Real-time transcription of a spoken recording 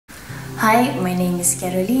Hi, my name is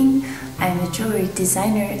Karolien. I'm a jewelry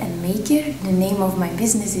designer and maker. The name of my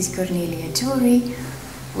business is Kornelia Jewelry.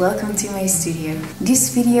 Welcome to my studio.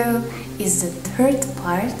 This video is the third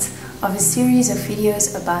part of a series of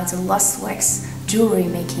videos about the lost wax jewelry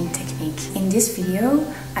making technique. In this video,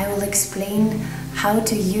 I will explain how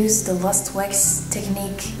to use the lost wax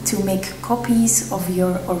technique to make copies of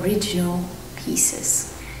your original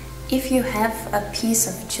pieces. If you have a piece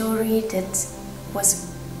of jewelry that was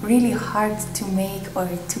really hard to make, or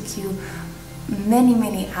it took you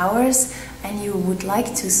many hours and you would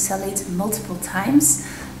like to sell it multiple times,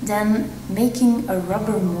 then making a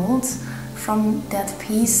rubber mold from that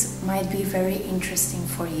piece might be very interesting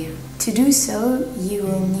for you. To do so, you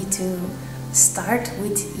will need to start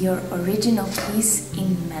with your original piece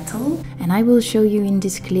in metal, and I will show you in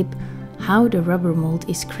this clip how the rubber mold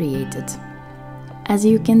is created. As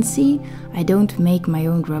you can see, I don't make my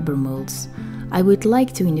own rubber molds. I would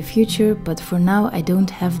like to in the future, but for now I don't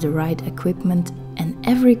have the right equipment, and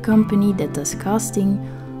every company that does casting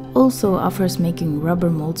also offers making rubber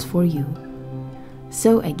molds for you.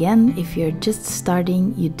 So again, if you're just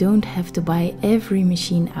starting, you don't have to buy every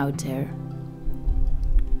machine out there.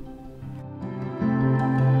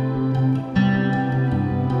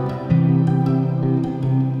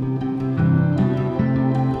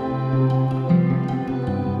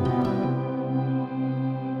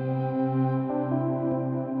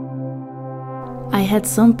 I had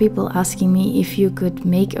some people asking me if you could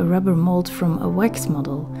make a rubber mold from a wax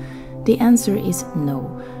model. The answer is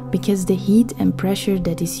no, because the heat and pressure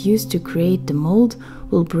that is used to create the mold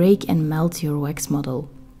will break and melt your wax model.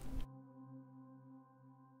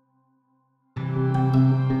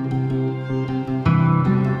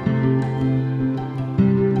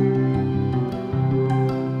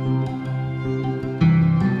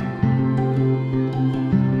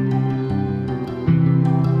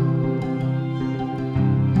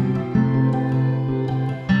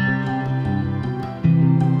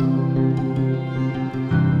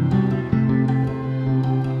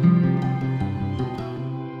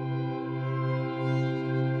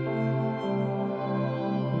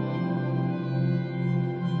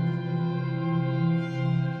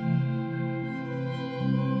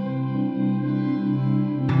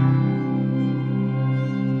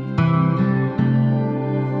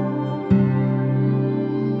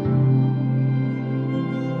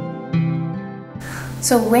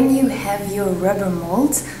 So when you have your rubber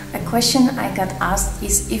mold, a question I got asked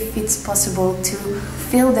is if it's possible to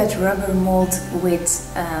fill that rubber mold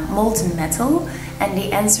with molten metal, and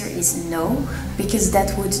the answer is no, because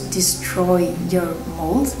that would destroy your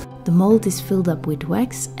mold. The mold is filled up with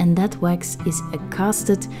wax, and that wax is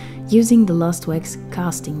casted using the lost wax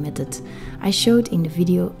casting method I showed in the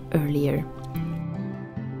video earlier.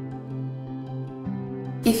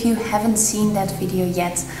 If you haven't seen that video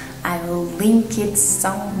yet, I will link it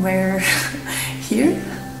somewhere here.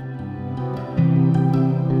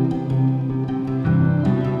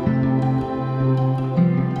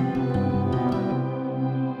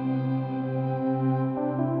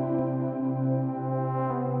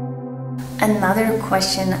 Another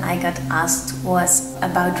question I got asked was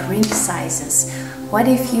about ring sizes. What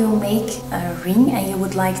if you make a ring and you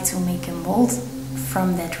would like to make a mold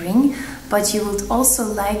from that ring, but you would also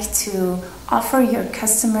like to offer your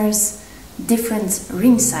customers different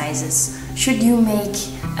ring sizes? Should you make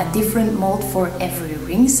a different mold for every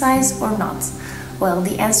ring size or not? Well,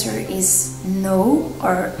 the answer is no,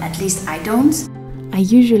 or at least I don't. I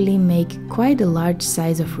usually make quite a large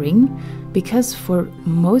size of ring, because for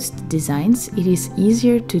most designs it is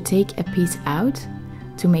easier to take a piece out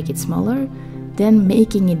to make it smaller than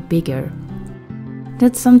making it bigger.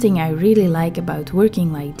 That's something I really like about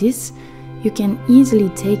working like this. You can easily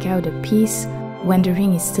take out a piece when the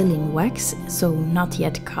ring is still in wax, so not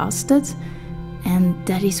yet casted, and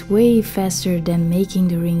that is way faster than making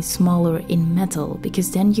the ring smaller in metal, because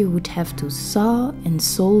then you would have to saw and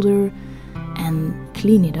solder and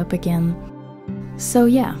clean it up again. So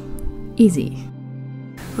yeah, easy.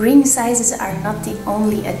 Ring sizes are not the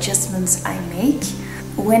only adjustments I make.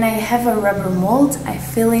 When I have a rubber mold, I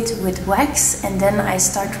fill it with wax, and then I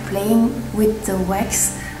start playing with the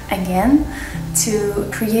wax again to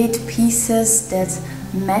create pieces that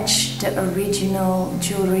match the original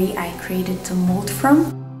jewelry I created the mold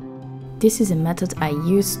from. This is a method I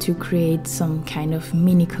use to create some kind of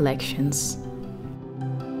mini collections.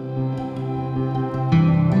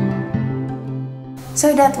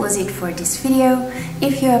 So that was it for this video.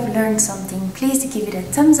 If you have learned something, please give it a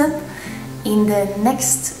thumbs up. In the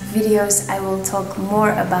next videos I will talk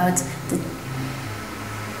more about the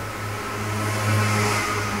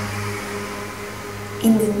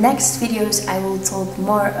In the next videos I will talk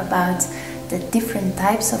more about the different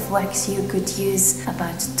types of wax you could use,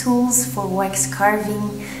 about tools for wax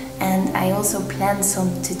carving, and I also plan some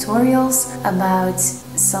tutorials about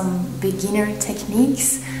some beginner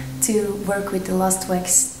techniques to work with the lost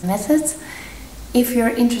wax method. If you're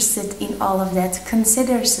interested in all of that,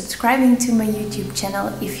 consider subscribing to my YouTube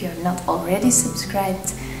channel if you're not already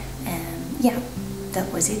subscribed. And yeah,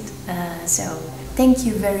 that was it. So thank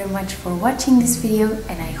you very much for watching this video,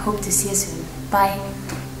 and I hope to see you soon.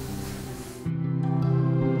 Bye!